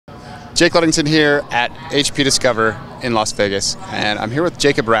Jake Ludington here at HP Discover in Las Vegas, and I'm here with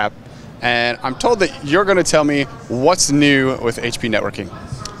Jacob Rapp, and I'm told that you're going to tell me what's new with HP networking.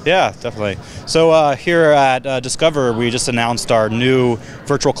 Yeah, definitely. So here at Discover, we just announced our new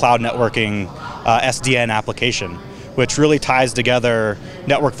virtual cloud networking SDN application, which really ties together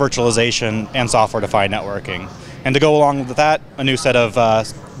network virtualization and software-defined networking. And to go along with that, a new set of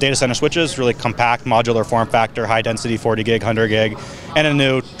data center switches, really compact, modular form factor, high density, 40 gig, 100 gig, and a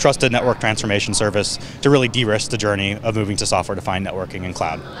new trusted network transformation service to really de-risk the journey of moving to software-defined networking and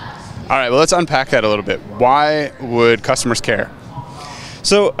cloud. All right, well, let's unpack that a little bit. Why would customers care?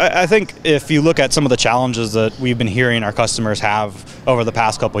 So I think if you look at some of the challenges that we've been hearing our customers have over the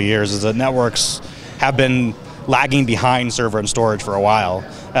past couple of years, is that networks have been lagging behind server and storage for a while.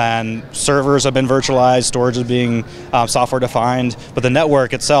 And servers have been virtualized, storage is being software defined, but the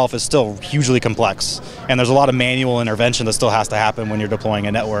network itself is still hugely complex. And there's a lot of manual intervention that still has to happen when you're deploying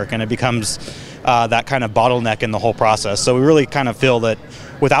a network, and it becomes that kind of bottleneck in the whole process. So we really kind of feel that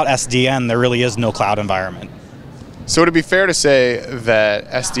without SDN, there really is no cloud environment. So would it be fair to say that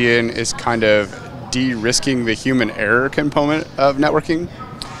SDN is kind of de-risking the human error component of networking?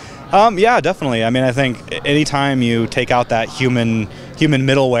 Yeah, definitely. I mean, I think anytime you take out that human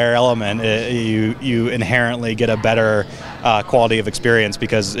middleware element, you inherently get a better quality of experience,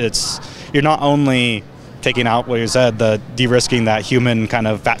 because you're not only taking out what you said, the de-risking that human kind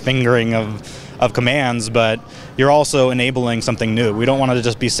of fat fingering of commands, but you're also enabling something new. We don't want it to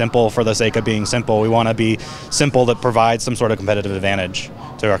just be simple for the sake of being simple. We want to be simple that provides some sort of competitive advantage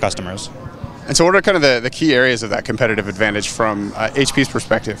to our customers. And so what are kind of the key areas of that competitive advantage from HP's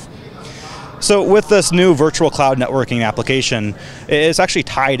perspective? So with this new virtual cloud networking application, it's actually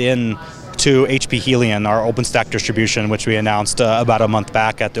tied in to HP Helion, our OpenStack distribution, which we announced about a month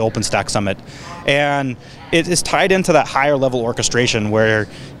back at the OpenStack Summit. And it is tied into that higher level orchestration where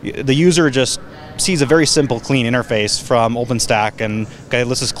the user just sees a very simple, clean interface from OpenStack, and okay,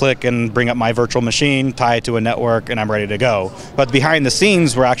 let's just click and bring up my virtual machine, tie it to a network, and I'm ready to go. But behind the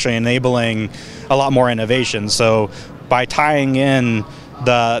scenes, we're actually enabling a lot more innovation. So by tying in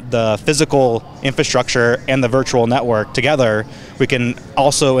the physical infrastructure and the virtual network together, we can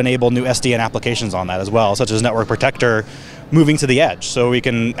also enable new SDN applications on that as well, such as Network Protector moving to the edge. So we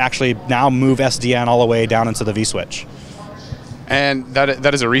can actually now move SDN all the way down into the vSwitch. And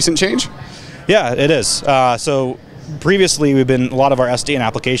that is a recent change? Yeah, it is. So previously, a lot of our SDN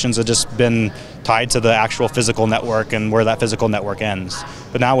applications have just been tied to the actual physical network and where that physical network ends.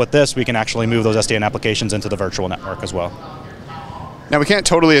 But now with this, we can actually move those SDN applications into the virtual network as well. Now, we can't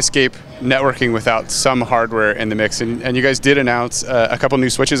totally escape networking without some hardware in the mix, and you guys did announce a couple new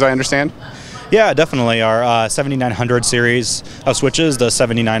switches, I understand? Yeah, definitely. Our 7900 series of switches, the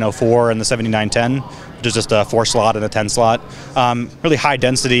 7904 and the 7910, which is just a 4-slot and a 10-slot. Really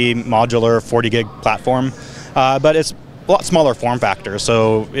high-density, modular, 40 gig platform, but it's a lot smaller form factor.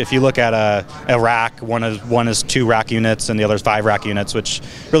 So if you look at a rack, one is 2 rack units and the other is 5 rack units, which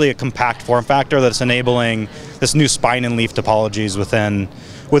really a compact form factor that's enabling this new spine and leaf topologies within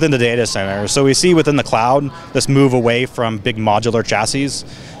the data center. So we see within the cloud this move away from big modular chassis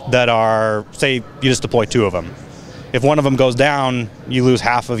that are, say, you just deploy 2 of them. If one of them goes down, you lose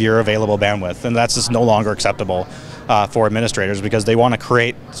half of your available bandwidth, and that's just no longer acceptable for administrators, because they want to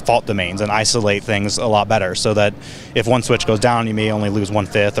create fault domains and isolate things a lot better, so that if one switch goes down, you may only lose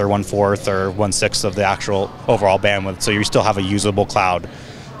 1/5 or 1/4 or 1/6 of the actual overall bandwidth, so you still have a usable cloud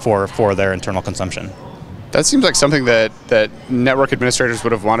for their internal consumption. That seems like something that network administrators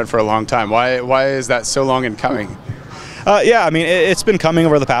would have wanted for a long time. Why is that so long in coming? Yeah, I mean, it's been coming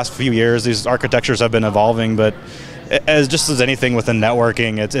over the past few years. These architectures have been evolving, but just as anything within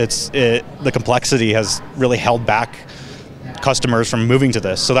networking, the complexity has really held back customers from moving to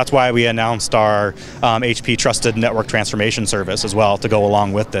this. So that's why we announced our HP Trusted Network Transformation Service as well to go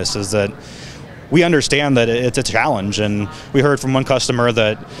along with this, is that we understand that it's a challenge, and we heard from one customer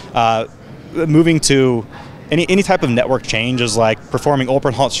that moving to any type of network change is like performing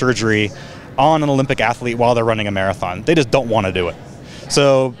open heart surgery on an Olympic athlete while they're running a marathon. They just don't want to do it.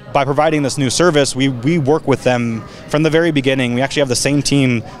 So by providing this new service, we work with them from the very beginning. We actually have the same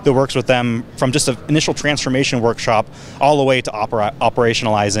team that works with them from just an initial transformation workshop all the way to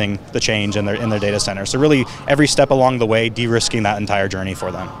operationalizing the change in their data center. So really, every step along the way, de-risking that entire journey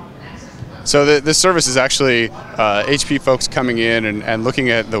for them. So this service is actually HP folks coming in and looking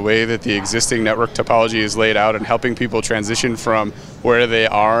at the way that the existing network topology is laid out and helping people transition from where they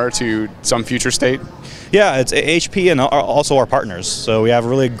are to some future state? Yeah, it's HP and also our partners. So we have a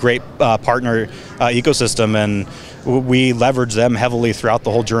really great partner ecosystem, and we leverage them heavily throughout the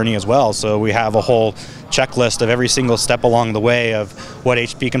whole journey as well. So we have a whole checklist of every single step along the way of what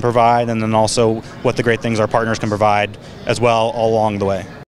HP can provide, and then also what the great things our partners can provide as well all along the way.